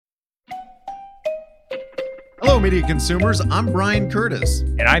media consumers. I'm Brian Curtis.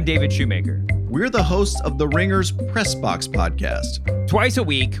 And I'm David Shoemaker. We're the hosts of the Ringer's Press Box podcast. Twice a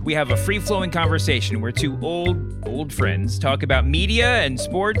week, we have a free-flowing conversation where two old friends talk about media and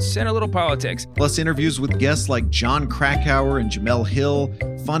sports and a little politics. Plus interviews with guests like John Krakauer and Jamel Hill.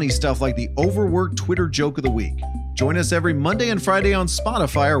 Funny stuff like the overworked Twitter joke of the week. Join us every Monday and Friday on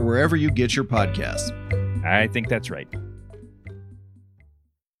Spotify or wherever you get your podcasts. I think that's right.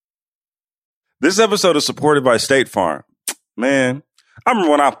 This episode is supported by State Farm. Man, I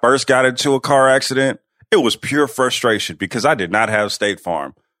remember when I first got into a car accident, it was pure frustration because I did not have State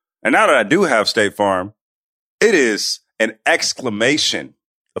Farm. And now that I do have State Farm, it is an exclamation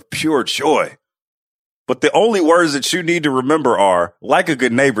of pure joy. But the only words that you need to remember are, like a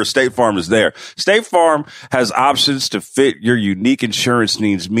good neighbor, State Farm is there. State Farm has options to fit your unique insurance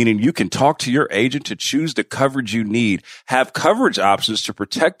needs, meaning you can talk to your agent to choose the coverage you need, have coverage options to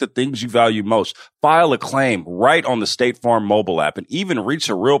protect the things you value most, file a claim right on the State Farm mobile app, and even reach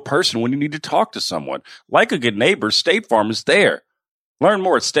a real person when you need to talk to someone. Like a good neighbor, State Farm is there. Learn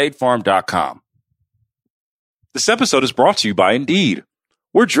more at statefarm.com. This episode is brought to you by Indeed.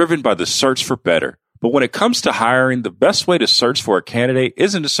 We're driven by the search for better. But when it comes to hiring, the best way to search for a candidate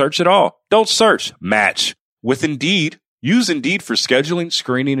isn't to search at all. Don't search, match. With Indeed, use Indeed for scheduling,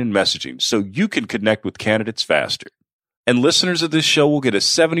 screening, and messaging so you can connect with candidates faster. And listeners of this show will get a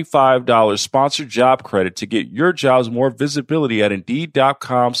 $75 sponsored job credit to get your jobs more visibility at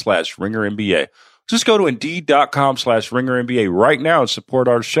Indeed.com/RingerNBA. Just go to Indeed.com/RingerNBA right now and support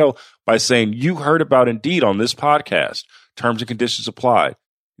our show by saying you heard about Indeed on this podcast. Terms and conditions apply.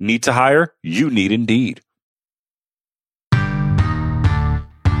 Need to hire? You need Indeed.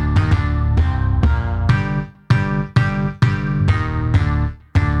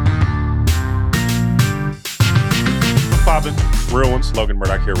 Poppin', real ones. Logan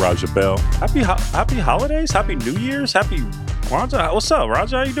Murdock here, Raja Bell. Happy holidays, happy New Year's, happy Kwanzaa. What's up,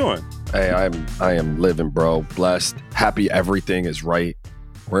 Raja? How you doing? Hey, I am living, bro. Blessed, happy. Everything is right.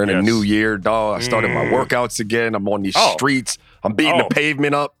 We're in a new year, dog. I started my workouts again. I'm on these streets. I'm beating the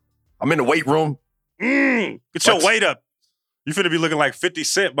pavement up. I'm in the weight room. Get your weight up. You finna be looking like 50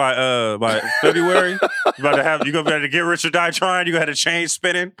 Cent by February. You gonna get rich or die trying. You gonna have the chain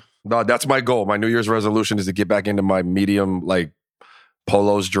spinning. No, that's my goal. My New Year's resolution is to get back into my medium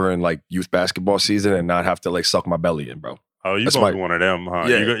polos during youth basketball season and not have to suck my belly in, bro. Oh, you gonna be one of them, huh?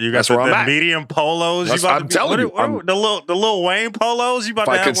 Yeah, you got the medium polos. I'm telling you, the Lil Wayne polos. You about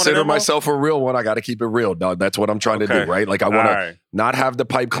to have one of them? If I consider myself a real one, I got to keep it real, dog. That's what I'm trying to do, right? I want to not have the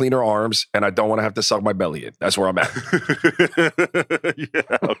pipe cleaner arms, and I don't want to have to suck my belly in. That's where I'm at.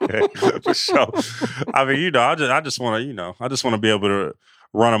 Yeah, okay, for sure. I mean, I just want to be able to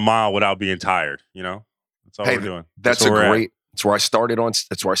run a mile without being tired. That's all we're doing. That's great. It's where I started on.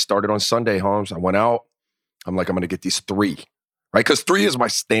 It's where I started on Sunday, Holmes. I went out. I'm I'm going to get these 3, right? Because 3 is my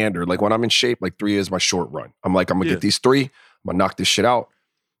standard. When I'm in shape, 3 is my short run. I'm going to get these 3. I'm going to knock this shit out,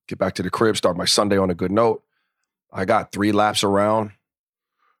 get back to the crib, start my Sunday on a good note. I got 3 laps around.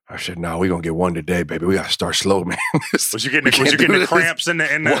 I said, no, we're going to get 1 today, baby. We got to start slow, man. Was you getting the cramps and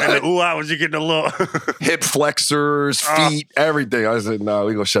the ooh-ah? Was you getting a little... hip flexors, feet, everything. I said, no,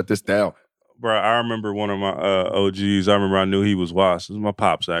 we're going to shut this down. Bro, I remember one of my OGs. I knew he was washed. It was my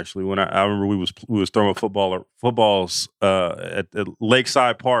pops, actually. When I remember we was throwing footballs at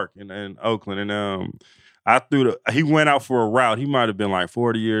Lakeside Park in Oakland, and he went out for a route. He might have been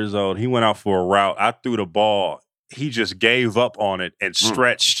 40 years old. He went out for a route. I threw the ball. He just gave up on it and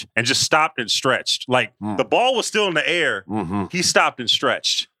stretched and just stopped and stretched. The ball was still in the air. Mm-hmm. He stopped and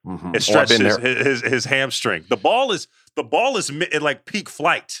stretched. Mm-hmm. It stretched his hamstring. The ball is at peak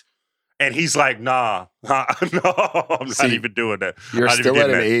flight. And he's like, nah, no, I'm not even doing that. You're still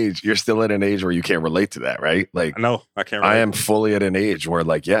at an age where you can't relate to that, right? No, I can't relate. I am fully at an age where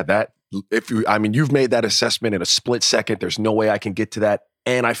you've made that assessment in a split second, there's no way I can get to that.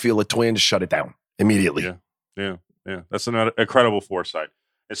 And I feel a twinge, shut it down immediately. Yeah. That's an incredible foresight.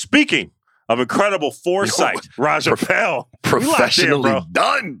 And speaking of incredible foresight, Raja Bell. Professionally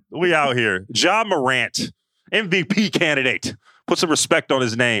done. We out here. Ja Morant, MVP candidate. Put some respect on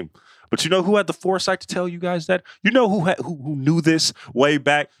his name. But you know who had the foresight to tell you guys that? You know who knew this way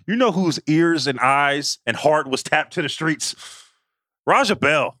back? You know whose ears and eyes and heart was tapped to the streets? Raja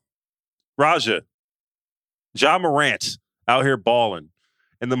Bell. Raja. Ja Morant out here balling.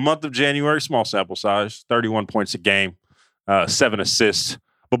 In the month of January, small sample size, 31 points a game, 7 assists.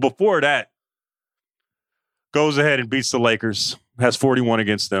 But before that, goes ahead and beats the Lakers, has 41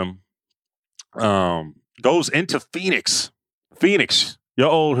 against them. Goes into Phoenix, your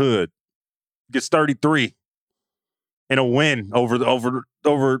old hood. Gets 33 in a win over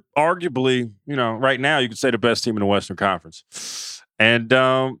arguably, right now you could say the best team in the Western Conference. And,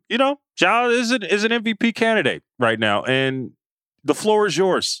 Ja is an MVP candidate right now. And the floor is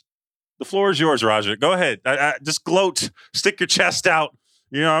yours. The floor is yours, Raja. Go ahead. Just gloat. Stick your chest out.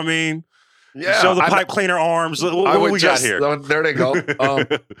 You know what I mean? Yeah. Show the pipe cleaner arms. What we got here? There they go.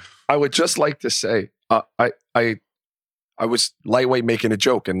 I would just like to say, I was lightweight making a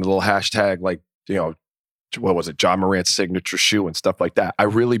joke and the little hashtag, like, what was it? Ja Morant's signature shoe and stuff like that. I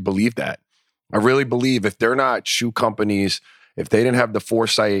really believe that. I really believe if they're not shoe companies, if they didn't have the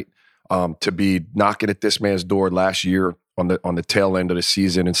foresight to be knocking at this man's door last year on the tail end of the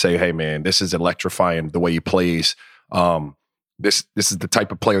season and say, hey man, this is electrifying the way he plays. This is the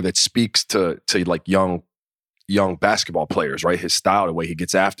type of player that speaks to like young basketball players, right? His style, the way he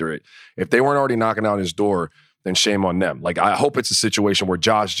gets after it. If they weren't already knocking on his door, then shame on them. Like, I hope it's a situation where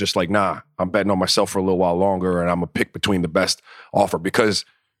Josh just like, nah, I'm betting on myself for a little while longer and I'm going to pick between the best offer, because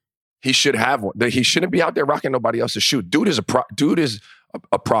he should have one. He shouldn't be out there rocking nobody else's shoe. Dude is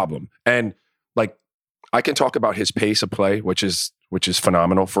a problem. And like, I can talk about his pace of play, which is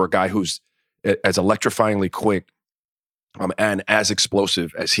phenomenal for a guy who's as electrifyingly quick and as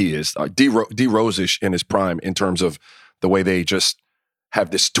explosive as he is. D Rose-ish in his prime in terms of the way they just have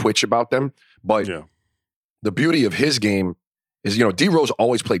this twitch about them. But the beauty of his game is, D Rose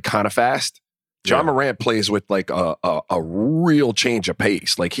always played kind of fast. Ja Morant plays with like a real change of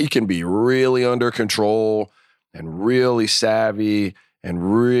pace. Like, he can be really under control and really savvy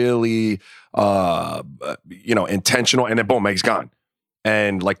and really, intentional. And then boom, he's gone.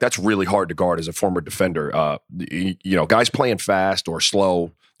 And like, that's really hard to guard as a former defender. Guys playing fast or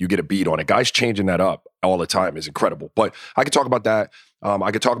slow, you get a beat on it. Guys changing that up all the time is incredible. But I could talk about that.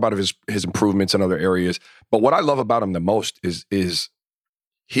 I could talk about his improvements in other areas. But what I love about him the most is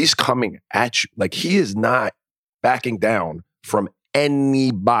he's coming at you. Like, he is not backing down from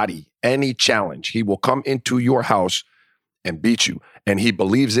anybody, any challenge. He will come into your house and beat you. And he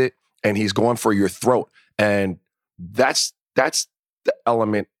believes it, and he's going for your throat. And that's the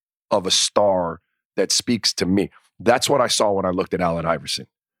element of a star that speaks to me. That's what I saw when I looked at Allen Iverson.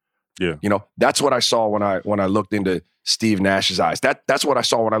 Yeah. That's what I saw when I looked into Steve Nash's eyes. That's what I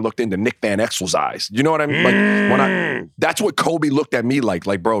saw when I looked into Nick Van Exel's eyes. You know what I mean? Like, that's what Kobe looked at me like,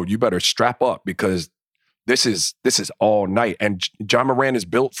 bro, you better strap up, because this is all night. And Ja Morant is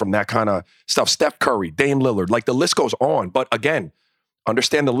built from that kind of stuff. Steph Curry, Dame Lillard, like, the list goes on. But again,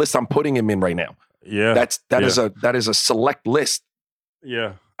 understand the list I'm putting him in right now. Yeah. That is a select list.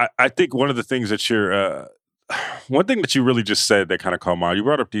 Yeah. I think one of the things that one thing that you really just said that kind of caught my eye, you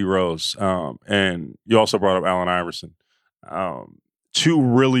brought up D Rose, and you also brought up Allen Iverson. Two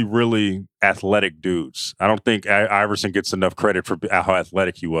really, really athletic dudes. I don't think Iverson gets enough credit for how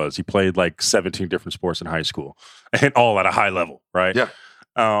athletic he was. He played like 17 different sports in high school, and all at a high level, right? Yeah.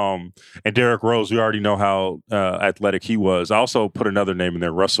 And Derrick Rose, we already know how athletic he was. I also put another name in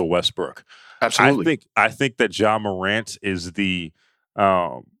there, Russell Westbrook. Absolutely. I think that Ja Morant is the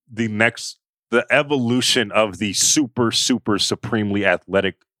evolution of the super, super supremely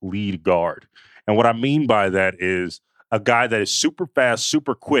athletic lead guard. And what I mean by that is a guy that is super fast,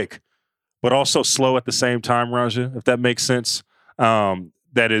 super quick, but also slow at the same time, Raja, if that makes sense.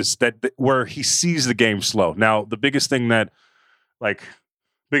 Where he sees the game slow. Now, the biggest thing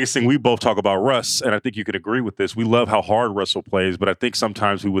we both talk about Russ, and I think you could agree with this, we love how hard Russell plays, but I think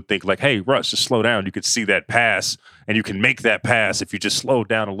sometimes we would think like, hey, Russ, just slow down. You could see that pass, and you can make that pass if you just slow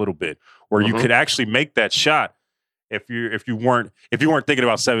down a little bit. Or you could actually make that shot if you weren't thinking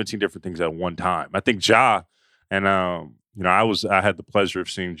about 17 different things at one time. I think Ja, and I had the pleasure of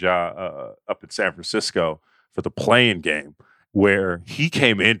seeing Ja up in San Francisco for the play-in game, where he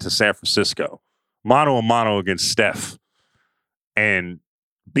came into San Francisco mano a mano against Steph and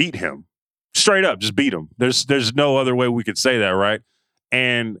beat him straight up, just beat him. There's no other way we could say that, right?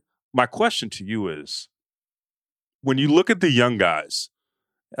 And my question to you is, when you look at the young guys,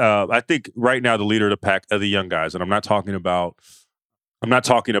 I think right now the leader of the pack are the young guys, and I'm not talking about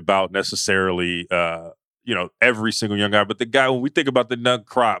necessarily every single young guy, but the guy, when we think about the young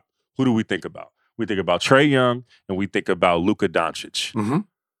crop, who do we think about? We think about Trae Young, and we think about Luka Doncic. Mm-hmm.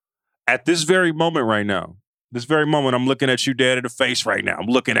 At this very moment right now, I'm looking at you dead in the face right now. I'm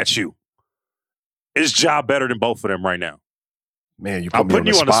looking at you. Is Ja better than both of them right now? Man, I'm putting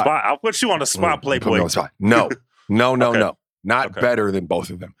you on the spot. I'll put you on the spot, Playboy. No. Okay. Not better than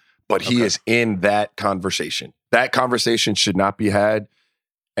both of them. But he is in that conversation. That conversation should not be had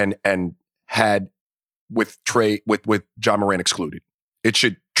and had with Ja Morant excluded. It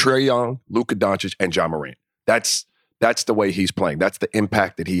should Trae Young, Luka Doncic, and Ja Morant. That's the way he's playing. That's the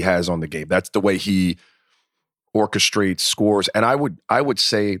impact that he has on the game. That's the way he orchestrates, scores. And I would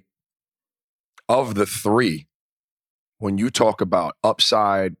say of the three, when you talk about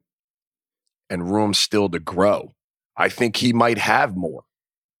upside and room still to grow, I think he might have more.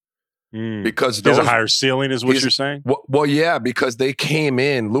 Because there's a higher ceiling is what you're saying? Well, yeah, because they came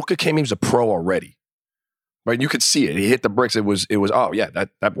in. Luka came in, he was a pro already. Right? You could see it. He hit the bricks. It was, oh, yeah,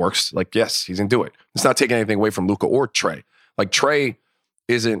 that works. Like, yes, he's going to do it. It's not taking anything away from Luka or Trey. Like, Trey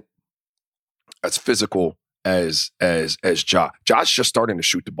isn't as physical as Ja. Ja's just starting to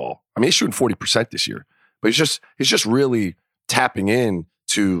shoot the ball. I mean, he's shooting 40% this year. But he's just really tapping in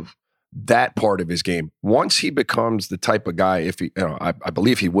to that part of his game. Once he becomes the type of guy, if he, I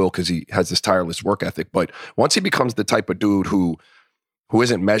believe he will because he has this tireless work ethic, but once he becomes the type of dude who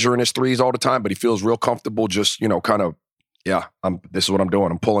isn't measuring his threes all the time, but he feels real comfortable just, kind of, yeah, this is what I'm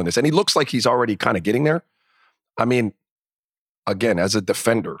doing. I'm pulling this. And he looks like he's already kind of getting there. I mean, again, as a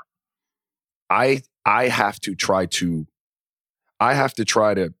defender, I have to try to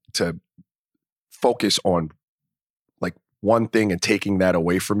focus on like one thing and taking that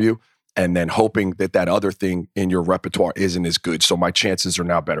away from you, and then hoping that other thing in your repertoire isn't as good. So my chances are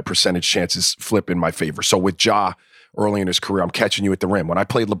now better. Percentage chances flip in my favor. So with Ja, early in his career, I'm catching you at the rim. When I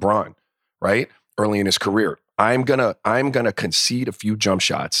played LeBron, right, early in his career, I'm gonna concede a few jump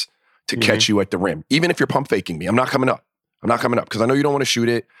shots to catch you at the rim. Even if you're pump faking me, I'm not coming up because I know you don't want to shoot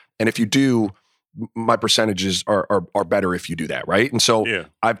it. And if you do, my percentages are better if you do that, right? And so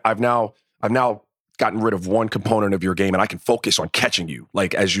I've now gotten rid of one component of your game, and I can focus on catching you,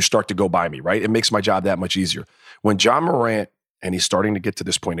 like as you start to go by me, right? It makes my job that much easier. When Ja Morant, and he's starting to get to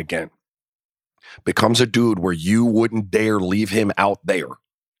this point again, becomes a dude where you wouldn't dare leave him out there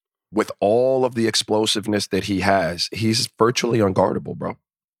with all of the explosiveness that he has, he's virtually unguardable, bro.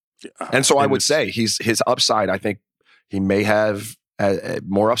 And so I would say his upside, I think he may have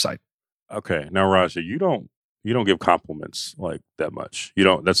more upside. Okay. Now, Raja, you don't give compliments like that much. You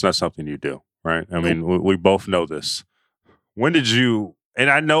don't, that's not something you do, right? I mean, we both know this. When did you, and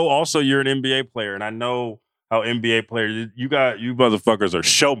I know also you're an NBA player, and I know how NBA players, you motherfuckers are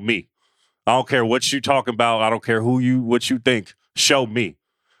show me. I don't care what you talking about. I don't care what you think. Show me.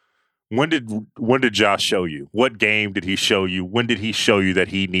 When did Josh show you? What game did he show you? When did he show you that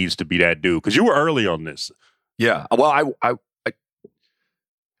he needs to be that dude? Because you were early on this. Yeah. Well, I'm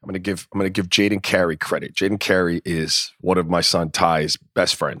gonna give Jaden Carey credit. Jaden Carey is one of my son Ty's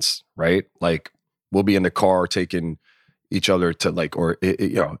best friends, right? Like, we'll be in the car taking each other to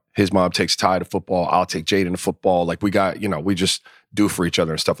his mom takes Ty to football. I'll take Jaden to football. Like, we just do for each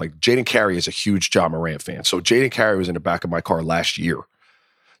other and stuff. Like, Jaden Carey is a huge Ja Morant fan. So Jaden Carey was in the back of my car last year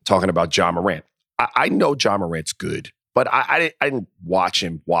talking about Ja Morant. I know Ja Morant's good, but I didn't watch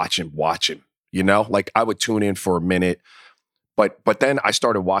him. Like, I would tune in for a minute, but then I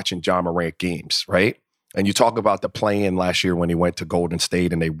started watching Ja Morant games, right? And you talk about the play-in last year when he went to Golden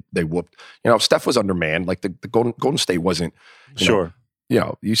State and they whooped. Steph was undermanned. Like, the Golden State wasn't. You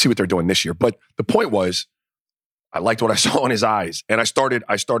see what they're doing this year. But the point was, I liked what I saw in his eyes, and I started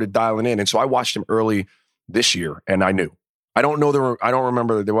dialing in. And so I watched him early this year, and I knew. I don't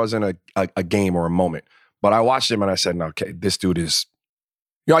remember, there wasn't a game or a moment, but I watched him and I said, no, okay, this dude is.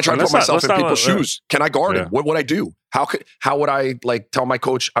 I try to put myself in people's shoes. Can I guard him? What would I do? How would I tell my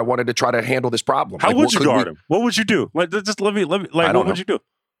coach I wanted to try to handle this problem? How would you guard him? What would you do? Like, just let me. Like, what would you do?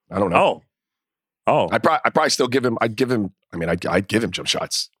 I don't know. Oh. I'd probably still give him. I'd give him jump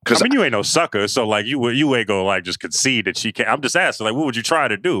shots. I mean, you ain't no sucker, so like you ain't gonna like just concede that she can't. I'm just asking, like, what would you try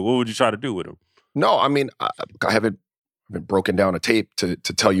to do? What would you try to do with him? No, I mean, I haven't broken down a tape to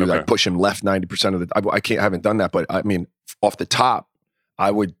tell you like push him left 90% of the. I haven't done that, but I mean, off the top,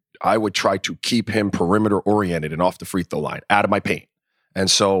 I would try to keep him perimeter oriented and off the free throw line, out of my paint. And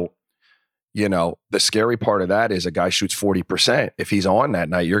so, the scary part of that is a guy shoots 40%. If he's on that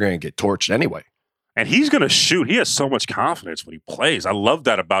night, you're going to get torched anyway. And he's going to shoot. He has so much confidence when he plays. I love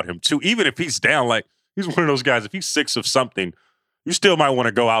that about him too. Even if he's down, like, he's one of those guys, if he's 6 of something, you still might want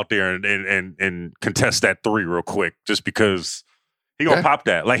to go out there and contest that 3 real quick just because he's going to pop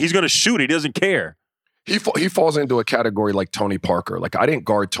that. Like, he's going to shoot. He doesn't care. He falls into a category like Tony Parker. Like, I didn't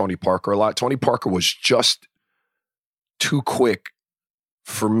guard Tony Parker a lot. Tony Parker was just too quick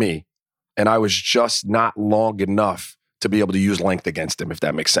for me, and I was just not long enough to be able to use length against him, if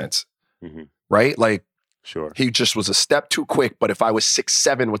that makes sense. Mm-hmm. Right? Like, sure. He just was a step too quick, but if I was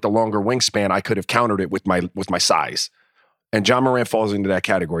 6'7" with the longer wingspan, I could have countered it with my size. And Ja Morant falls into that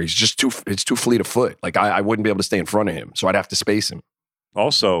category. He's too fleet of foot. Like, I wouldn't be able to stay in front of him, so I'd have to space him.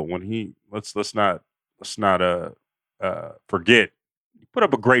 Also, when let's not forget, he put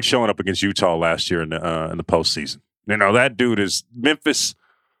up a great showing up against Utah last year in the postseason. That dude is Memphis.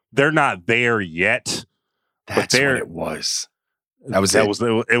 They're not there yet, That's what it was. It was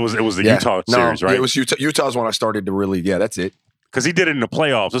the Utah series, right? It was Utah. Utah's when I started to really, that's it. Because he did it in the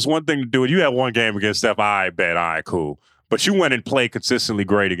playoffs. It's one thing to do it. You had one game against Steph. I bet. All right, cool. But you went and played consistently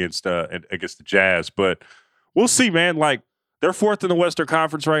great against the Jazz. But we'll see, man. Like, they're fourth in the Western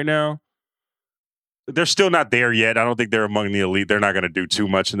Conference right now. They're still not there yet. I don't think they're among the elite. They're not going to do too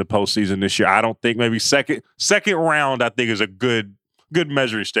much in the postseason this year. I don't think. Maybe second round, I think, is a good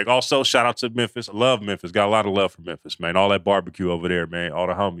measuring stick. Also, shout out to Memphis. I love Memphis. Got a lot of love for Memphis, man. All that barbecue over there, man. All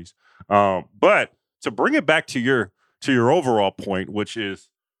the homies. But to bring it back to your overall point, which is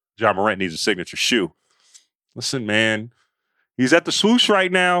Ja Morant needs a signature shoe. Listen, man, he's at the swoosh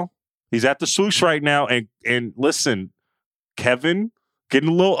right now. And listen, Kevin, getting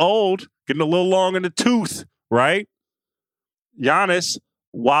a little old, getting a little long in the tooth, right? Giannis,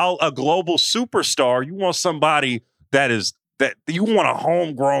 while a global superstar, you want somebody that you want a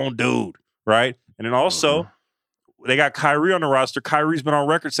homegrown dude, right? And then also, they got Kyrie on the roster. Kyrie's been on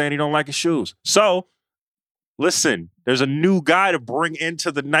record saying he don't like his shoes. So, listen, there's a new guy to bring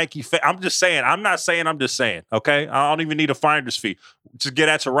into the Nike. I'm just saying. I'm not saying. I'm just saying. Okay, I don't even need a finder's fee. Just get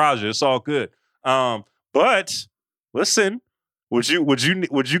at Raja. It's all good. But listen, would you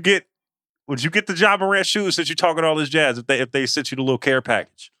get the Ja Morant shoes since you're talking all this jazz if they sent you the little care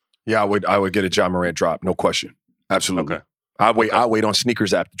package? Yeah, I would get a Ja Morant drop. No question. Absolutely. Okay. I wait on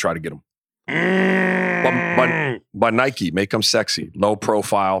Sneakers app to try to get them. But Nike, make them sexy, low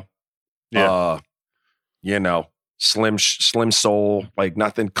profile. Yeah. Slim sole, like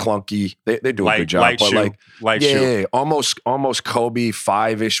nothing clunky. They do a good job. Light but shoe. Light shoe. Almost Kobe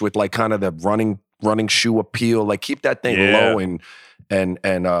 5-ish with like kind of the running shoe appeal. Like keep that thing low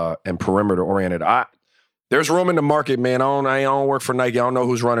and perimeter oriented. There's room in the market, man. I don't work for Nike. I don't know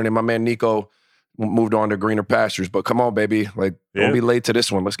who's running it. My man Nico moved on to greener pastures. But come on, baby. Like, don't be late to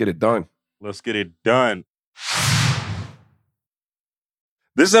this one. Let's get it done.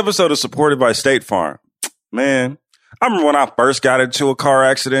 This episode is supported by State Farm. Man, I remember when I first got into a car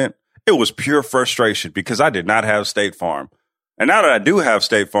accident, it was pure frustration because I did not have State Farm. And now that I do have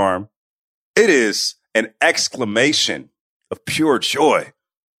State Farm, it is an exclamation of pure joy.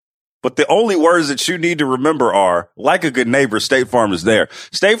 But the only words that you need to remember are, like a good neighbor, State Farm is there.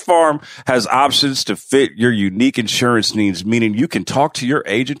 State Farm has options to fit your unique insurance needs, meaning you can talk to your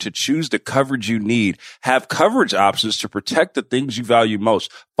agent to choose the coverage you need, have coverage options to protect the things you value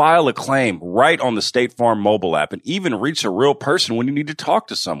most, file a claim right on the State Farm mobile app, and even reach a real person when you need to talk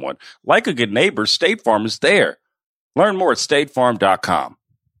to someone. Like a good neighbor, State Farm is there. Learn more at statefarm.com.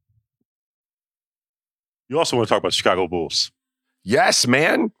 You also want to talk about Chicago Bulls. Yes,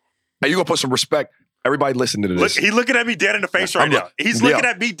 man. Hey, you gonna put some respect. Everybody listen to this. He's looking at me dead in the face right now. He's looking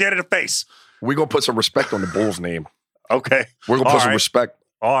at me dead in the face. We're gonna put some respect on the Bulls' name. Okay. We're gonna put some respect.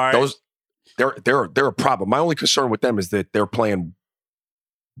 All right. They're a problem. My only concern with them is that they're playing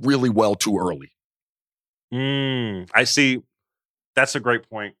really well too early. I see. That's a great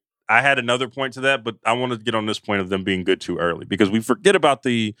point. I had another point to that, but I want to get on this point of them being good too early because we forget about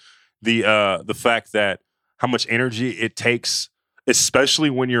the fact that how much energy it takes, especially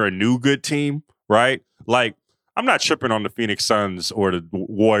when you're a new good team, right? Like, I'm not tripping on the Phoenix Suns or the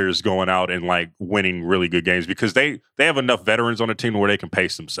Warriors going out and like winning really good games because they have enough veterans on the team where they can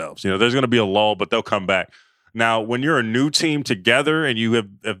pace themselves. You know, there's going to be a lull, but they'll come back. Now, when you're a new team together and you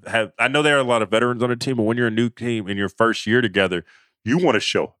have I know there are a lot of veterans on the team, but when you're a new team in your first year together, you want to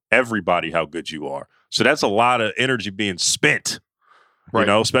show everybody how good you are. So that's a lot of energy being spent, right? You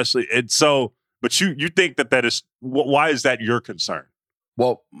know, especially but you think that is why is that your concern?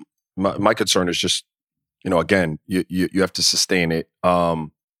 Well, my concern is just, again, you have to sustain it.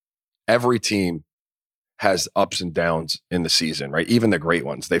 Every team has ups and downs in the season, right? Even the great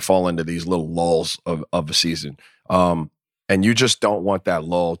ones, they fall into these little lulls of a season. And you just don't want that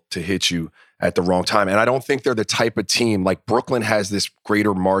lull to hit you at the wrong time. And I don't think they're the type of team, like Brooklyn has this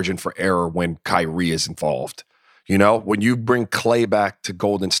greater margin for error when Kyrie is involved. When you bring Clay back to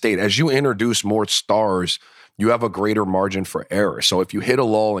Golden State, as you introduce more stars, you have a greater margin for error. So if you hit a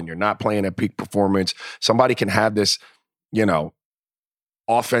lull and you're not playing at peak performance, somebody can have this,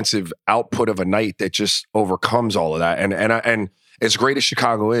 offensive output of a night that just overcomes all of that. And as great as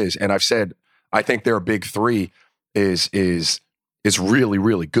Chicago is, and I've said, I think their big three is really,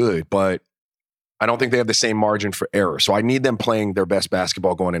 really good, but I don't think they have the same margin for error. So I need them playing their best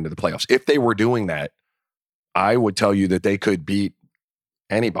basketball going into the playoffs. If they were doing that, I would tell you that they could beat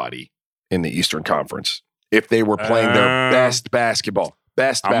anybody in the Eastern Conference if they were playing their best basketball.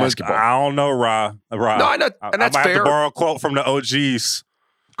 I don't know, Ra. No, and that's I might fair. have to borrow a quote from the OGs.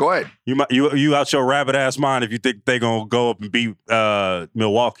 Go ahead. You out your rabbit ass mind if you think they're gonna go up and beat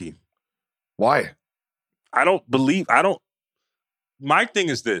Milwaukee. Why? My thing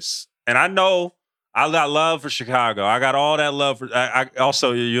is this, and I know I got love for Chicago. I got all that love for. I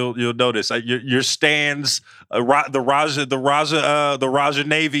also you'll notice your stands. The Raja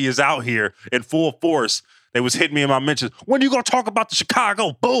Navy is out here in full force. They was hitting me in my mentions. When are you gonna talk about the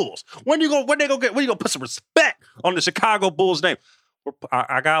Chicago Bulls? When they gonna put some respect on the Chicago Bulls name?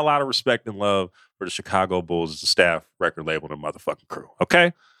 I got a lot of respect and love for the Chicago Bulls as a staff, record label, and motherfucking crew.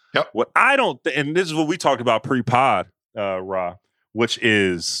 Okay. Yep. What I don't, and this is what we talked about pre-pod, Ra, which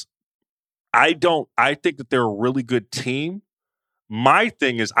is. I think that they're a really good team. My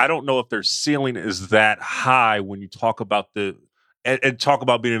thing is, I don't know if their ceiling is that high when you talk about and talk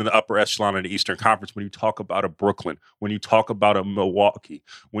about being in the upper echelon in the Eastern Conference, when you talk about a Brooklyn, when you talk about a Milwaukee,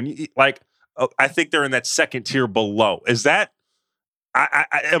 I think they're in that second tier below. Is that,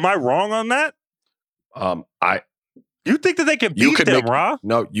 am I wrong on that? You think that they can beat them, Ra?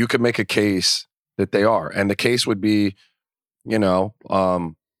 No, you could make a case that they are. And the case would be,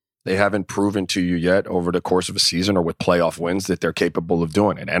 they haven't proven to you yet over the course of a season or with playoff wins that they're capable of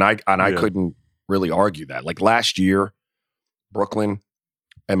doing it. And I couldn't really argue that. Like last year, Brooklyn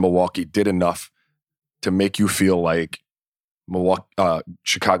and Milwaukee did enough to make you feel like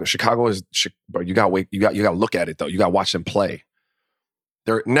Chicago is, but you got to look at it though. You got to watch them play.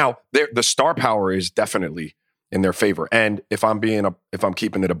 The star power is definitely in their favor. And if I'm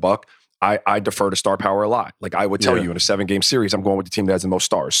keeping it a buck, I defer to star power a lot. Like I would tell you in a 7-game series, I'm going with the team that has the most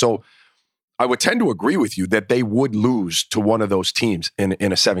stars. So I would tend to agree with you that they would lose to one of those teams in a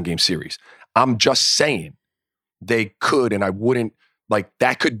 7-game series. I'm just saying they could, and I wouldn't, like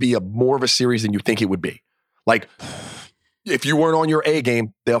that could be more of a series than you think it would be. Like if you weren't on your A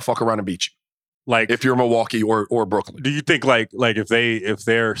game, they'll fuck around and beat you. Like if you're Milwaukee or Brooklyn. Do you think like if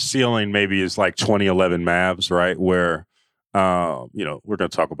their ceiling maybe is like 2011 Mavs, right? Where we're going to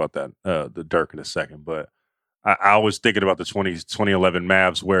talk about that, the Dirk in a second, but I was thinking about the 2011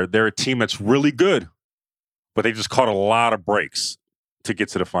 Mavs where they're a team that's really good, but they just caught a lot of breaks to get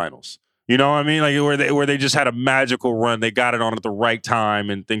to the finals. You know what I mean? Like where they just had a magical run. They got it on at the right time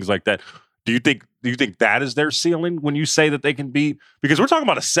and things like that. Do you think that is their ceiling when you say that they can beat? Because we're talking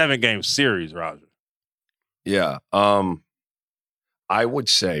about a 7-game series, Roger. Yeah. I would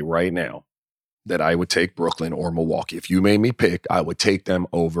say right now, that I would take Brooklyn or Milwaukee. If you made me pick, I would take them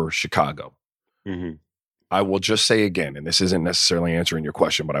over Chicago. Mm-hmm. I will just say again, and this isn't necessarily answering your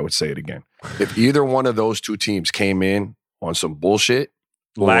question, but I would say it again. If either one of those two teams came in on some bullshit,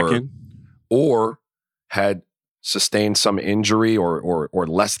 lacking, or had sustained some injury or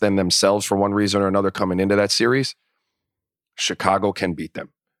less than themselves for one reason or another coming into that series, Chicago can beat them.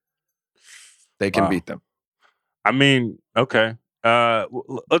 They can beat them. I mean, okay.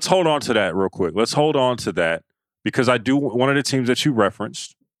 Let's hold on to that real quick. Let's hold on to that because one of the teams that you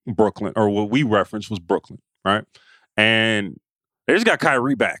referenced, Brooklyn, or what we referenced was Brooklyn, right? And they just got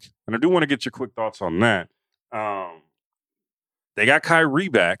Kyrie back. And I do want to get your quick thoughts on that. They got Kyrie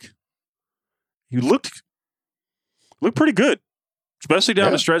back. He looked pretty good, especially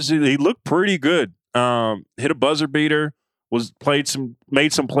down the stretch. He looked pretty good. Hit a buzzer beater,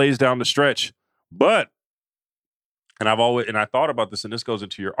 made some plays down the stretch. But and I thought about this, and this goes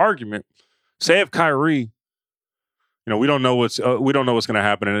into your argument. Say if Kyrie, we don't know what's going to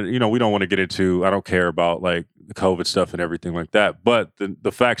happen, and we don't want to get into. I don't care about like the COVID stuff and everything like that. But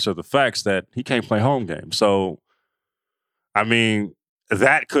the facts are the facts that he can't play home games. So, I mean,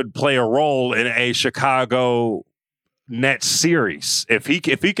 that could play a role in a Chicago Nets series. If he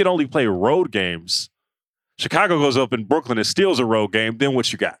could only play road games, Chicago goes up in Brooklyn and steals a road game. Then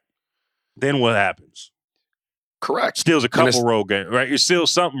what you got? Then what happens? Correct. Steals a couple road games, right? You steal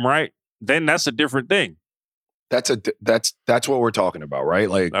something, right? Then that's a different thing. That's what we're talking about, right?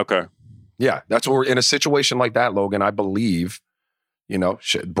 Like, okay, yeah, that's what we're in a situation like that, Logan. I believe,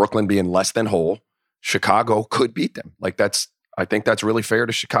 Brooklyn being less than whole, Chicago could beat them. Like I think that's really fair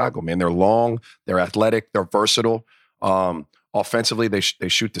to Chicago, man. They're long, they're athletic, they're versatile. Offensively, they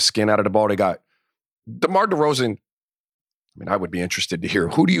shoot the skin out of the ball. They got DeMar DeRozan. I mean, I would be interested to hear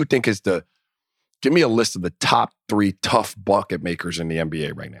who do you think is give me a list of the top 3 tough bucket makers in the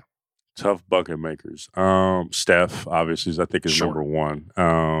NBA right now. Tough bucket makers. Steph, obviously, I think is number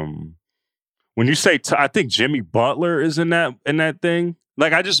 1. When you say, I think Jimmy Butler is in that thing.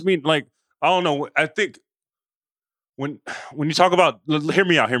 Like, I just mean, like, I don't know. I think when you talk about, hear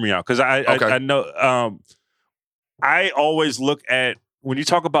me out, because I know. I always look at when you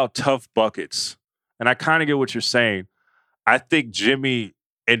talk about tough buckets, and I kind of get what you're saying. I think Jimmy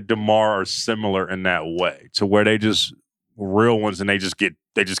and DeMar are similar in that way, to where they just real ones and they just get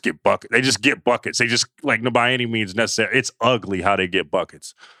buckets. They just get buckets. They just, like, no, by any means necessary. It's ugly how they get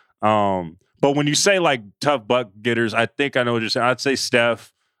buckets. But But when you say like tough bucket getters, I think I know what you're saying. I'd say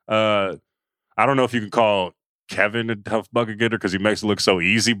Steph. I don't know if you can call Kevin a tough bucket getter because he makes it look so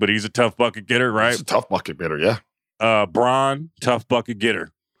easy, but he's a tough bucket getter, right? He's a tough bucket getter, yeah. Bron, tough bucket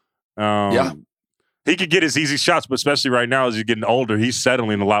getter. Yeah. He could get his easy shots, but especially right now as he's getting older, he's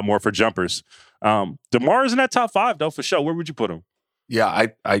settling a lot more for jumpers. DeMar is in that top 5, though, for sure. Where would you put him? Yeah,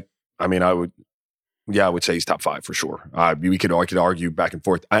 I mean, I would say he's top 5 for sure. We could argue back and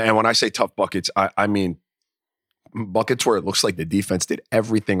forth. And when I say tough buckets, I mean buckets where it looks like the defense did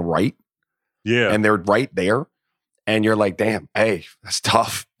everything right. Yeah. And they're right there. And you're like, damn, hey, that's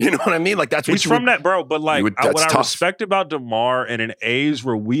tough. You know what I mean? Like that's he's from that, bro. But like, what I respect about DeMar in an age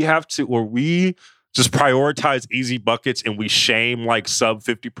where we just prioritize easy buckets and we shame like sub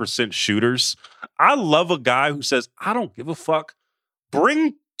 50% shooters. I love a guy who says, I don't give a fuck.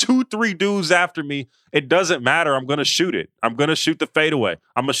 Bring 2-3 dudes after me. It doesn't matter. I'm going to shoot it. I'm going to shoot the fadeaway.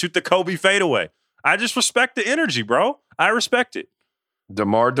 I'm going to shoot the Kobe fadeaway. I just respect the energy, bro. I respect it.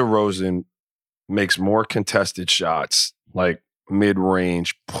 DeMar DeRozan makes more contested shots, like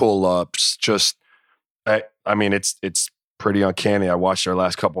mid-range, pull-ups, just, I mean, it's pretty uncanny. I watched their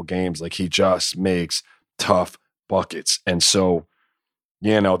last couple games. Like, he just makes tough buckets. And so,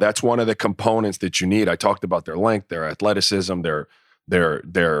 you know, that's one of the components that you need. I talked about their length, their athleticism,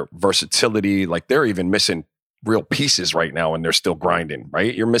 their versatility. Like, they're even missing real pieces right now, and they're still grinding,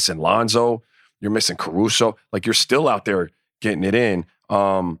 right? You're missing Lonzo. You're missing Caruso. Like, you're still out there getting it in.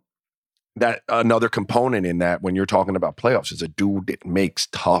 That another component in that when you're talking about playoffs is a dude that makes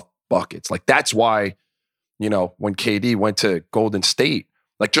tough buckets. Like, that's why, you know, when KD went to Golden State,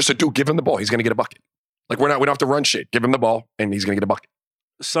 like, just a dude, give him the ball, he's going to get a bucket. Like, we don't have to run shit. Give him the ball, and he's going to get a bucket.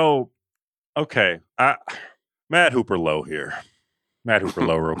 So, okay, Matt Hooper Low here. Matt Hooper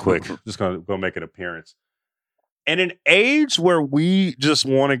Low real quick. Just going to go make an appearance. In an age where we just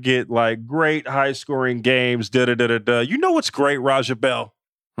want to get, like, great high-scoring games, you know what's great, Raja Bell?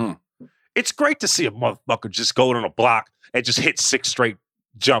 It's great to see a motherfucker just go on a block and just hit 6 straight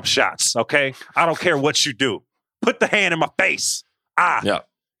jump shots, okay? I don't care what you do. Put the hand in my face. Yeah.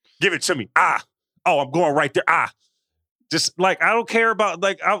 Give it to me. Oh, I'm going right there. Just, like, I don't care about,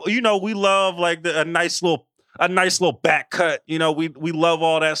 like, we love, like, a nice little back cut. You know, we love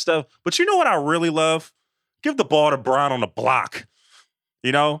all that stuff. But you know what I really love? Give the ball to Bron on the block.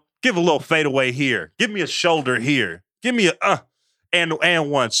 You know? Give a little fadeaway here. Give me a shoulder here. Give me a and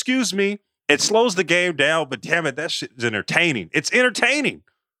one. Excuse me. It slows the game down, but damn it, that shit is entertaining. It's entertaining.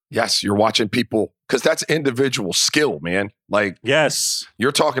 Yes, you're watching people, because that's individual skill, man. Like, yes,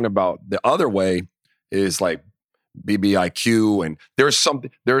 you're talking about the other way is like BBIQ, and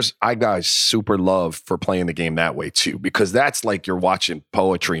I guys super love for playing the game that way too, because that's like you're watching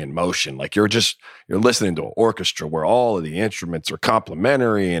poetry in motion. Like, you're listening to an orchestra where all of the instruments are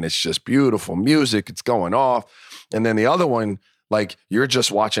complementary and it's just beautiful music. It's going off. And then the other one, like, you're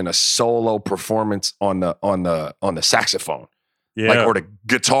just watching a solo performance on the saxophone, like, or the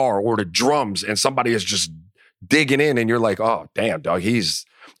guitar or the drums, and somebody is just digging in, and you're like, oh damn, dog,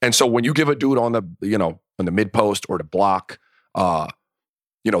 and so when you give a dude on the mid post or the block, the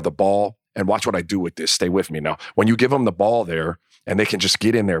ball, and watch what I do with this. Stay with me now. When you give them the ball there, and they can just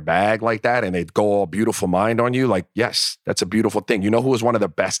get in their bag like that, and they go all beautiful mind on you, like, yes, that's a beautiful thing. You know who was one of the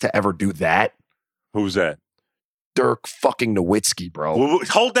best to ever do that? Who's that? Dirk fucking Nowitzki, bro.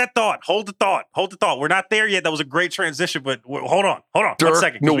 Hold that thought. Hold the thought. We're not there yet. That was a great transition, but hold on. Dirk 1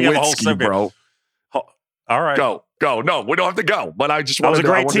 second. Nowitzki, we have a whole subject, bro. All right. Go. No, we don't have to go. But I just wanted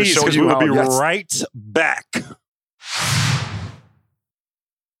to show you how. We will be right back.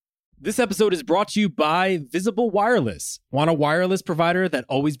 This episode is brought to you by Visible Wireless. Want a wireless provider that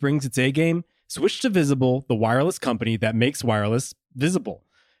always brings its A game? Switch to Visible, the wireless company that makes wireless visible.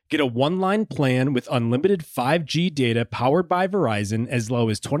 Get a one-line plan with unlimited 5G data powered by Verizon as low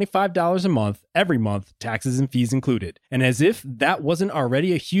as $25 a month, every month, taxes and fees included. And as if that wasn't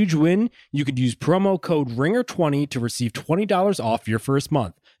already a huge win, you could use promo code RINGER20 to receive $20 off your first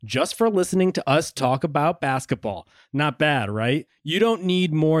month, just for listening to us talk about basketball. Not bad, right? You don't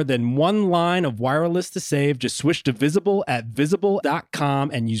need more than one line of wireless to save. Just switch to Visible at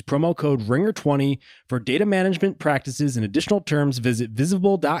visible.com and use promo code RINGER20 for data management practices and additional terms. Visit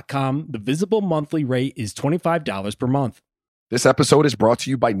visible.com. The Visible monthly rate is $25 per month. This episode is brought to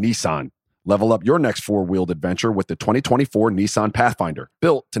you by Nissan. Level up your next four-wheeled adventure with the 2024 Nissan Pathfinder,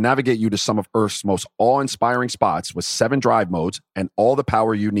 built to navigate you to some of Earth's most awe-inspiring spots with 7 drive modes and all the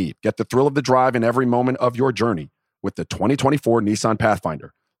power you need. Get the thrill of the drive in every moment of your journey with the 2024 Nissan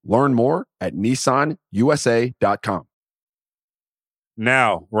Pathfinder. Learn more at nissanusa.com.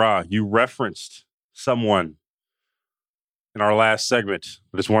 Now, Ra, you referenced someone in our last segment,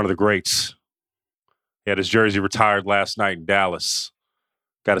 but it's one of the greats. He had his jersey retired last night in Dallas.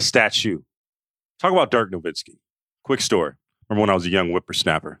 Got a statue. Talk about Dirk Nowitzki. Quick story. Remember when I was a young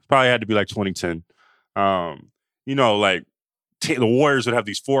whippersnapper? Probably had to be like 2010. Like the Warriors would have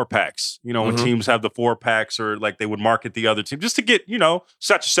these 4-packs. When teams have the 4-packs, or like they would market the other team just to get,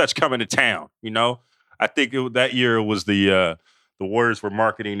 such and such coming to town. I think that year it was the Warriors were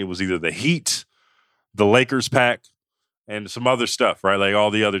marketing. It was either the Heat, the Lakers pack, and some other stuff, right? Like all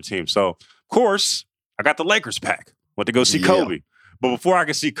the other teams. So, of course, I got the Lakers pack. Went to go see Kobe. But before I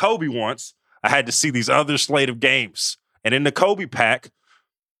could see Kobe once, I had to see these other slate of games. And in the Kobe pack,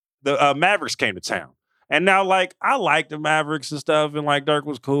 the Mavericks came to town. And now, like, I like the Mavericks and stuff, and like Dirk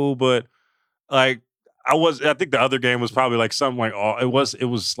was cool, but like I think the other game was probably like something like it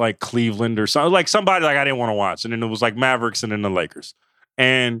was like Cleveland or something, like somebody like I didn't want to watch. And then it was like Mavericks and then the Lakers.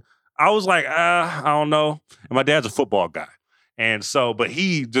 And I was like, I don't know. And my dad's a football guy. And so, but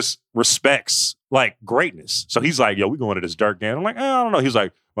he just respects like greatness. So he's like, yo, we going to this Dirk game. I'm like, I don't know. He's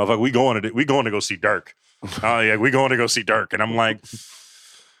like, motherfucker, we going to go see Dirk. Oh yeah, we going to go see Dirk. And I'm like,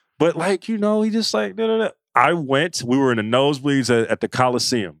 but like, he just like, I went, we were in the nosebleeds at the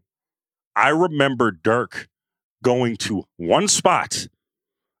Coliseum. I remember Dirk going to one spot,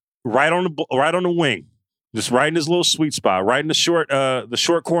 right on the wing, just right in his little sweet spot, right in the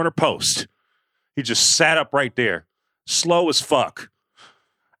short corner post. He just sat up right there, slow as fuck,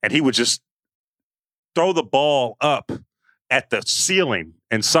 and he would just throw the ball up at the ceiling,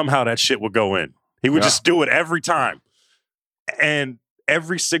 and somehow that shit would go in. He would just do it every time, and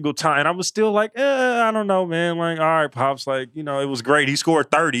every single time. And I was still like, I don't know, man. Like, all right, Pops, like, it was great. He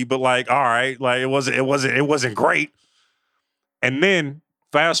scored 30, but like, all right, like it wasn't great. And then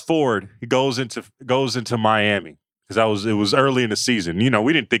fast forward, he goes into Miami, because it was early in the season.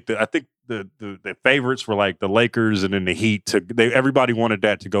 We didn't think that. I think the favorites were like the Lakers and then the Heat. Everybody wanted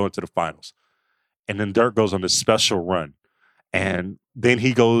that to go into the finals. And then Dirk goes on this special run. And then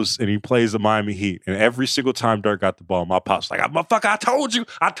he goes and he plays the Miami Heat. And every single time Dirk got the ball, my pop's like, motherfucker, I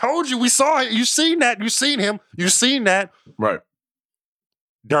told you, we saw it. You seen that. You seen him. You seen that. Right.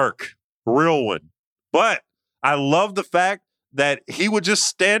 Dirk, real one. But I love the fact that he would just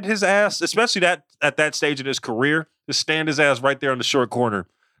stand his ass, especially at that stage in his career, just stand his ass right there in the short corner,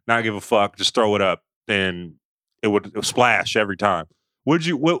 not give a fuck, just throw it up. And it would splash every time.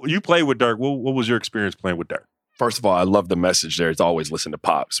 You play with Dirk? What was your experience playing with Dirk? First of all, I love the message there. It's always listen to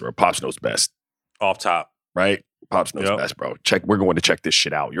Pops, or Pops knows best. Off top. Right? Pops knows best, bro. We're going to check this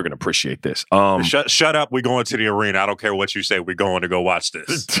shit out. You're going to appreciate this. Shut up. We're going to the arena. I don't care what you say. We're going to go watch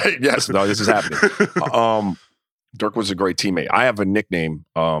this. Yes. No, this is happening. Dirk was a great teammate. I have a nickname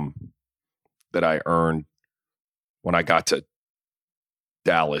that I earned when I got to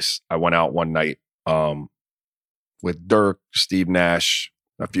Dallas. I went out one night with Dirk, Steve Nash,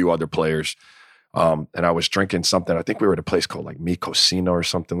 a few other players. And I was drinking something. I think we were at a place called like Mi Cocina or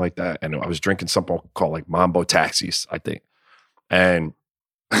something like that. And I was drinking something called like Mambo Taxis, I think. And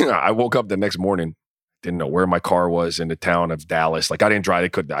I woke up the next morning, didn't know where my car was in the town of Dallas. Like I didn't drive.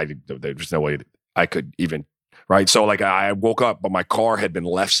 There was no way I could even, right? So like I woke up, but my car had been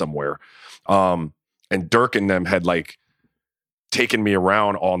left somewhere. And Dirk and them had like taken me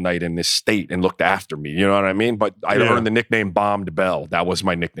around all night in this state and looked after me. You know what I mean? But I earned the nickname Bombed Bell. That was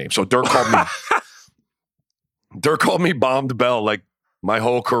my nickname. So Dirk called me Dirk called me Bombed Bell like my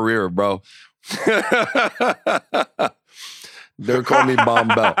whole career, bro. Dirk called me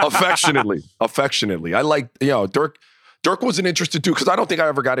Bombed Bell. Affectionately. I like, Dirk wasn't interested too, because I don't think I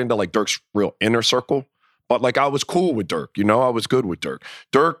ever got into like Dirk's real inner circle. But like I was cool with Dirk, I was good with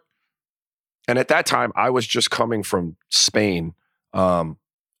Dirk. And at that time, I was just coming from Spain off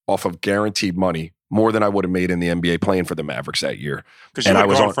of guaranteed money, more than I would have made in the NBA playing for the Mavericks that year. Because you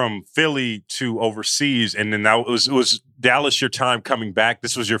were going from Philly to overseas, and then that was Dallas your time coming back.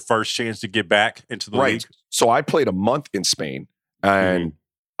 This was your first chance to get back into the league? So I played a month in Spain, and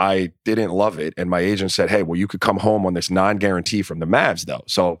I didn't love it. And my agent said, hey, well, you could come home on this non-guarantee from the Mavs, though.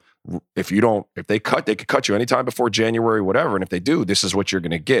 So if they could cut you anytime before January, whatever. And if they do, this is what you're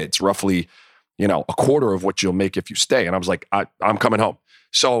going to get. It's roughly, a quarter of what you'll make if you stay. And I was like, I'm coming home.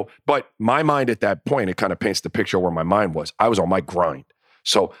 So, but my mind at that point, it kind of paints the picture where my mind was. I was on my grind.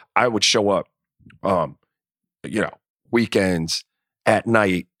 So I would show up, weekends, at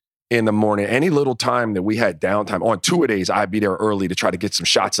night, in the morning, any little time that we had downtime. On two-a-days, I'd be there early to try to get some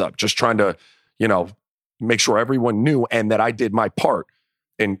shots up, just trying to, make sure everyone knew and that I did my part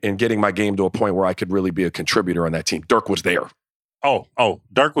in getting my game to a point where I could really be a contributor on that team. Dirk was there. Oh,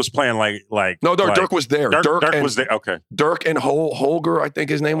 Dirk was playing like no, Dirk was there. Dirk was there. Okay. Dirk and Holger, I think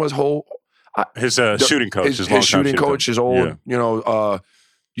his name was his shooting coach, his shooting coach, his old,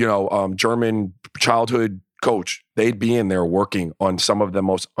 German childhood coach, they'd be in there working on some of the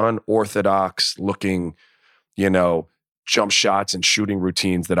most unorthodox looking, jump shots and shooting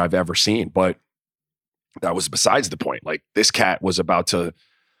routines that I've ever seen. But that was besides the point. Like, this cat was about to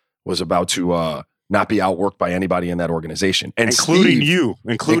not be outworked by anybody in that organization, and including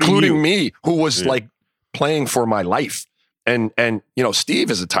me, who was like playing for my life. And Steve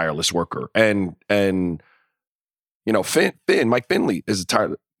is a tireless worker, and Mike Finley is a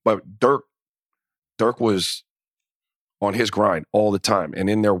tireless, but Dirk was on his grind all the time and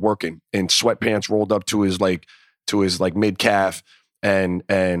in there working in sweatpants rolled up to his mid calf, and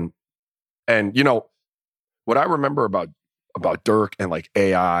what I remember about Dirk and like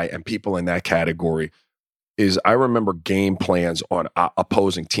AI and people in that category is I remember game plans on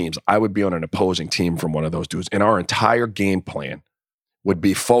opposing teams. I would be on an opposing team from one of those dudes, and our entire game plan would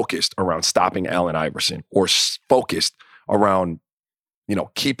be focused around stopping Allen Iverson, or focused around,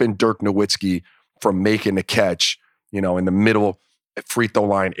 keeping Dirk Nowitzki from making the catch, in the middle free throw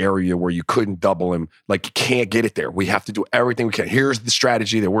line area where you couldn't double him. Like, you can't get it there. We have to do everything we can. Here's the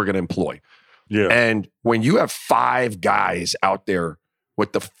strategy that we're going to employ. Yeah. And when you have 5 guys out there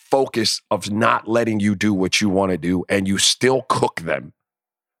with the focus of not letting you do what you want to do, and you still cook them,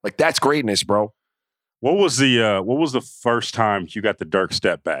 like, that's greatness, bro. What was the first time you got the Dirk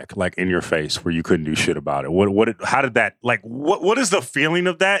step back, like, in your face, where you couldn't do shit about it? How did that, like, what is the feeling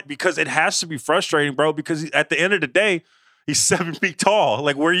of that? Because it has to be frustrating, bro, because at the end of the day, he's 7 feet tall.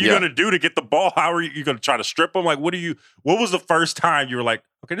 Like, what are you going to do to get the ball? How are you going to try to strip him? Like, what was the first time you were like,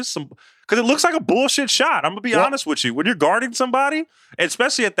 okay, this is some, because it looks like a bullshit shot. I'm going to be honest with you. When you're guarding somebody,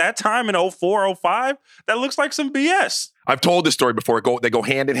 especially at that time in 04, 05, that looks like some BS. I've told this story before. They go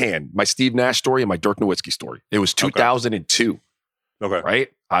hand in hand. My Steve Nash story and my Dirk Nowitzki story. It was 2002. Okay.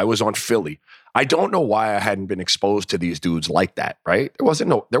 Right? I was on Philly. I don't know why I hadn't been exposed to these dudes like that, right? There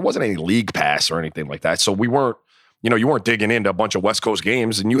wasn't any league pass or anything like that. So we weren't, you weren't digging into a bunch of West Coast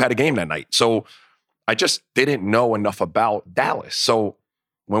games, and you had a game that night. So I just didn't know enough about Dallas. So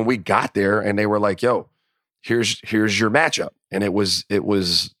when we got there and they were like, yo, here's your matchup. And it was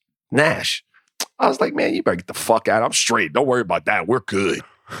Nash. I was like, man, you better get the fuck out. I'm straight. Don't worry about that. We're good.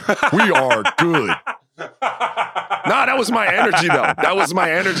 We are good. That was my energy, though. That was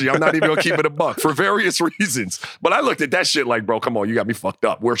my energy. I'm not even going to keep it a buck for various reasons. But I looked at that shit like, bro, come on, you got me fucked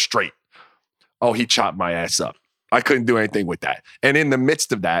up. We're straight. Oh, he chopped my ass up. I couldn't do anything with that. And in the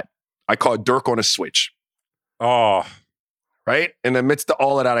midst of that, I caught Dirk on a switch. Oh. Right? In the midst of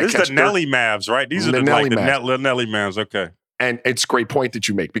all of that, this is the Nelly Mavs, right? These are the Nelly Mavs. Okay. And it's a great point that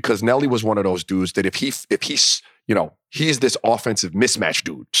you make, because Nelly was one of those dudes that if he's this offensive mismatch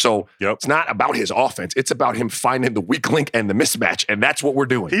dude. So It's not about his offense. It's about him finding the weak link and the mismatch. And that's what we're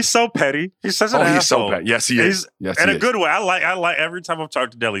doing. He's so petty. He's such an asshole. He's so petty. Yes, he is. Yes, in a good way. I like every time I've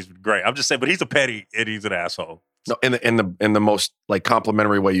talked to Nelly, he's great. I'm just saying, but he's a petty and he's an asshole. No, in the most like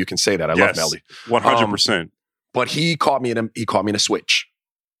complimentary way you can say that. I love Nelly. 100%. But he caught me in a switch.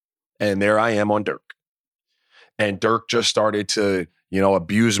 And there I am on Dirk. And Dirk just started to,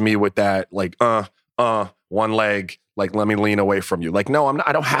 abuse me with that, like, one leg, like, let me lean away from you. Like, no,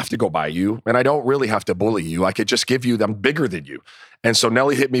 I don't have to go by you, and I don't really have to bully you. I could just give you, I'm bigger than you. And so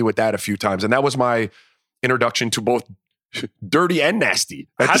Nelly hit me with that a few times. And that was my introduction to both dirty and nasty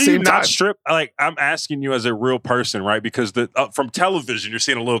at How the do same you not time. strip? Like, I'm asking you as a real person, right? Because from television, you're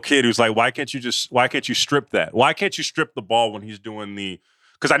seeing a little kid who's like, why can't you strip that? Why can't you strip the ball when he's doing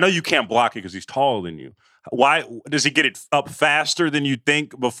because I know you can't block it because he's taller than you. Why does he get it up faster than you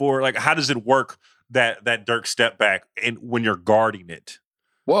think before? Like, how does it work that Dirk step back and when you're guarding it?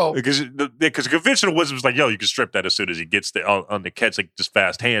 Well, because conventional wisdom is like, yo, you can strip that as soon as he gets on the catch, like just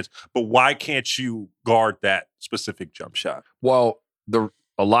fast hands. But why can't you guard that specific jump shot? Well,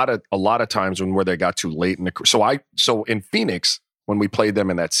 a lot of times where they got too late in the so in Phoenix when we played them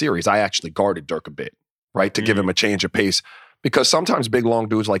in that series, I actually guarded Dirk a bit, right, to give him a change of pace, because sometimes big long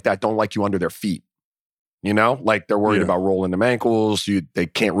dudes like that don't like you under their feet. Like they're worried about rolling them ankles. They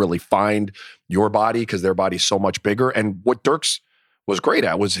can't really find your body because their body's so much bigger. And what Dirk's was great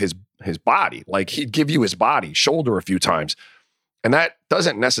at was his body. Like, he'd give you his body, shoulder a few times. And that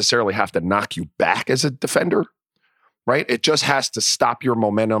doesn't necessarily have to knock you back as a defender, right? It just has to stop your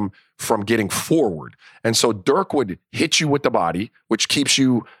momentum from getting forward. And so Dirk would hit you with the body, which keeps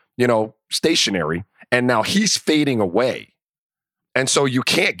you, stationary. And now he's fading away. And so you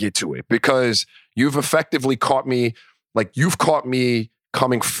can't get to it because you've effectively caught me, like you've caught me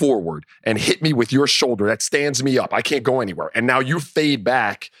coming forward and hit me with your shoulder. That stands me up. I can't go anywhere. And now you fade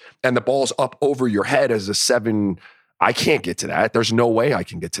back and the ball's up over your head as a 7. I can't get to that. There's no way I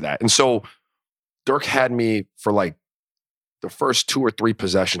can get to that. And so Dirk had me for like the first 2 or 3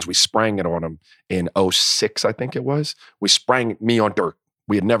 possessions, we sprang it on him in 06, I think it was. We sprang me on Dirk.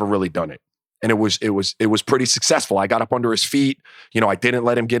 We had never really done it. And it was pretty successful. I got up under his feet. I didn't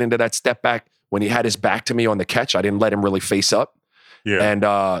let him get into that step back. When he had his back to me on the catch, I didn't let him really face up. Yeah. And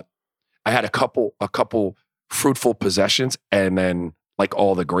I had a couple fruitful possessions, and then like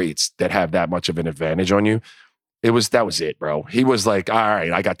all the greats that have that much of an advantage on you, that was it, bro. He was like, all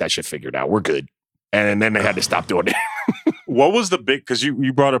right, I got that shit figured out. We're good. And then they had to stop doing it. What was the because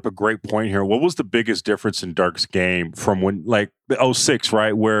you brought up a great point here. What was the biggest difference in Dirk's game from when, like, the 06,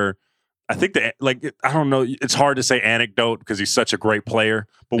 right? Where I think I don't know, it's hard to say anecdote because he's such a great player,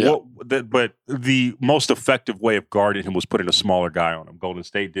 but but the most effective way of guarding him was putting a smaller guy on him. Golden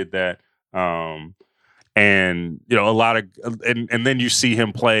State did that. And a lot of, and then you see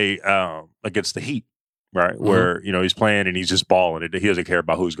him play against the Heat, right? Mm-hmm. Where, he's playing and he's just balling it. He doesn't care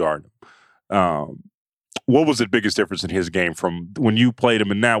about who's guarding him. What was the biggest difference in his game from when you played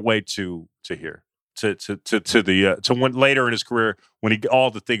him in that way to here, to when later in his career when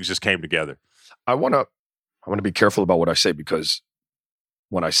all the things just came together? I want to be careful about what I say, because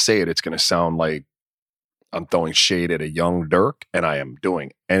when I say it, it's going to sound like I'm throwing shade at a young Dirk, and I am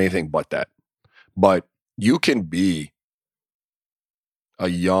doing anything but that. But you can be a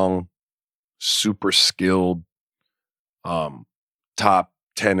young, super skilled, top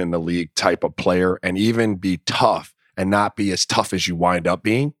 10 in the league type of player and even be tough and not be as tough as you wind up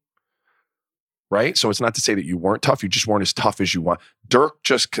being, right? So it's not to say that you weren't tough. You just weren't as tough as you want. Dirk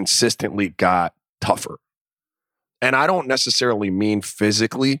just consistently got tougher. And I don't necessarily mean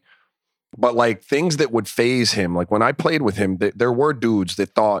physically, but like things that would phase him. Like when I played with him, there were dudes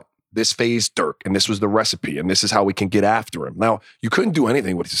that thought this phased Dirk and this was the recipe and this is how we can get after him. Now, you couldn't do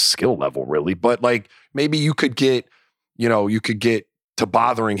anything with his skill level really, but like maybe you could get to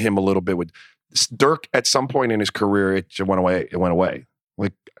bothering him a little bit with Dirk at some point in his career. It just went away. It went away.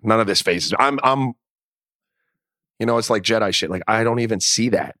 Like none of this phases. I'm it's like Jedi shit. Like I don't even see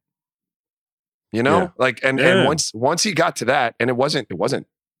that, like, and once he got to that, and it wasn't,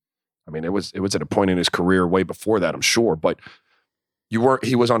 I mean, it was at a point in his career way before that, I'm sure, but he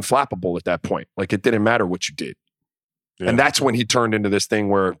was unflappable at that point. Like it didn't matter what you did. Yeah. And that's when he turned into this thing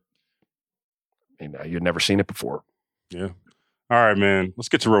where, you'd never seen it before. Yeah. All right, man. Let's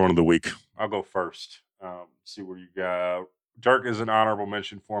get to Rowan of the Week. I'll go first. See where you got. Dirk is an honorable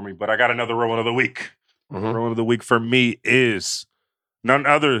mention for me, but I got another Rowan of the Week. Mm-hmm. Rowan of the Week for me is none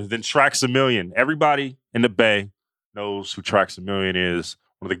other than Traxamillion. Everybody in the Bay knows who Traxamillion is.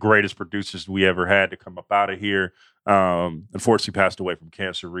 One of the greatest producers we ever had to come up out of here. Unfortunately passed away from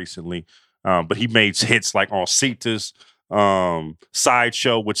cancer recently. But he made hits like on Cetas,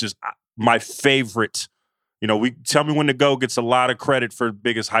 Sideshow, which is my favorite. We Tell Me When to Go gets a lot of credit for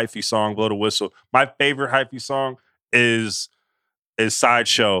biggest hyphy song, Blow the Whistle. My favorite hyphy song is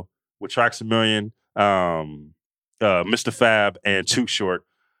Sideshow with Traxamillion, Mr. Fab, and Too Short.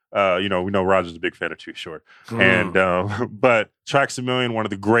 We know Roger's a big fan of Too Short. And but Traxamillion, one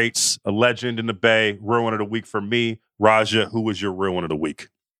of the greats, a legend in the Bay. Real One of the Week for me. Raja, who was your Real One of the Week?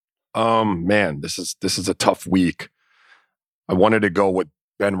 Man, this is a tough week. I wanted to go with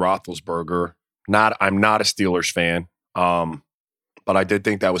Ben Roethlisberger. I'm not a Steelers fan, but I did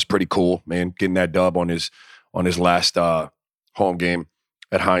think that was pretty cool, man. Getting that dub on his last home game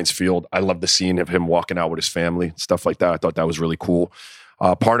at Heinz Field. I love the scene of him walking out with his family, stuff like that. I thought that was really cool.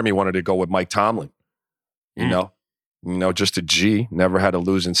 Part of me wanted to go with Mike Tomlin. Just a G. Never had a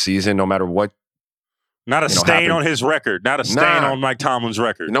losing season, no matter what. Not a stain on his record. Not a stain on Mike Tomlin's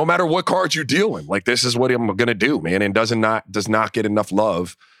record. No matter what cards you deal in, like this is what I'm going to do, man. And does not get enough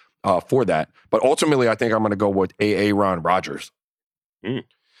love for that. But ultimately, I think I'm going to go with Aaron Rodgers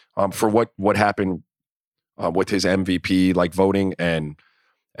for what happened with his MVP voting and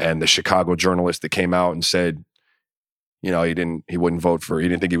the Chicago journalist that came out and said, he wouldn't vote he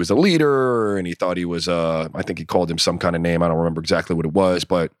didn't think he was a leader, and he thought he was I think he called him some kind of name. I don't remember exactly what it was,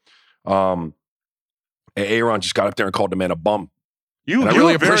 but Aaron just got up there and called the man a bum. I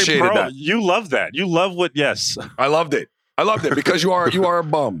really appreciated that. You love that. You love yes. I loved it. Because you are a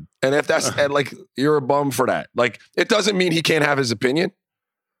bum. And if that's you're a bum for that. It doesn't mean he can't have his opinion.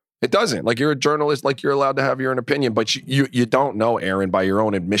 It doesn't. You're a journalist, you're allowed to have your own opinion, but you don't know Aaron by your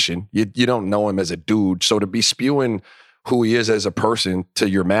own admission. You don't know him as a dude. So to be spewing who he is as a person to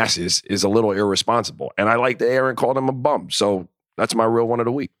your masses is a little irresponsible. And I like that Aaron called him a bum. So that's my Real One of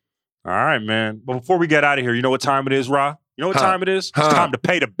the Week. All right, man. But before we get out of here, you know what time it is, Ra? You know what time it is? It's time to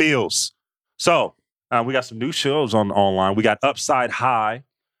pay the bills. So we got some new shows online. We got Upside High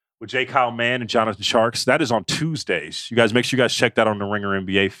with J. Kyle Mann and Jonathan Sharks. That is on Tuesdays. You guys make sure you guys check that on the Ringer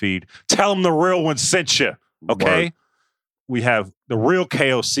NBA feed. Tell them the real one sent you, okay? we have the real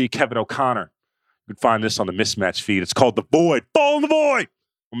KOC, Kevin O'Connor. You can find this on the Mismatch feed. It's called The Void. Fall in the Void.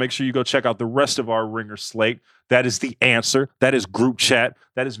 Well, make sure you go check out the rest of our Ringer slate. That is The Answer. That is Group Chat.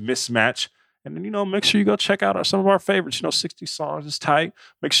 That is Mismatch. And then, make sure you go check out some of our favorites. 60 Songs is tight.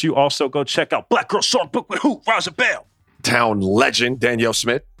 Make sure you also go check out Black Girl Songbook with who? Raja Bell. Town legend, Danielle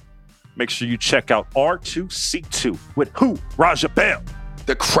Smith. Make sure you check out R2C2 with who? Raja Bell.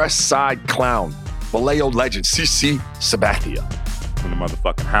 The Crest Side Clown, Vallejo legend, CC Sabathia. In the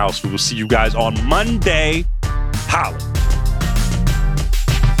motherfucking house. We will see you guys on Monday. Holla.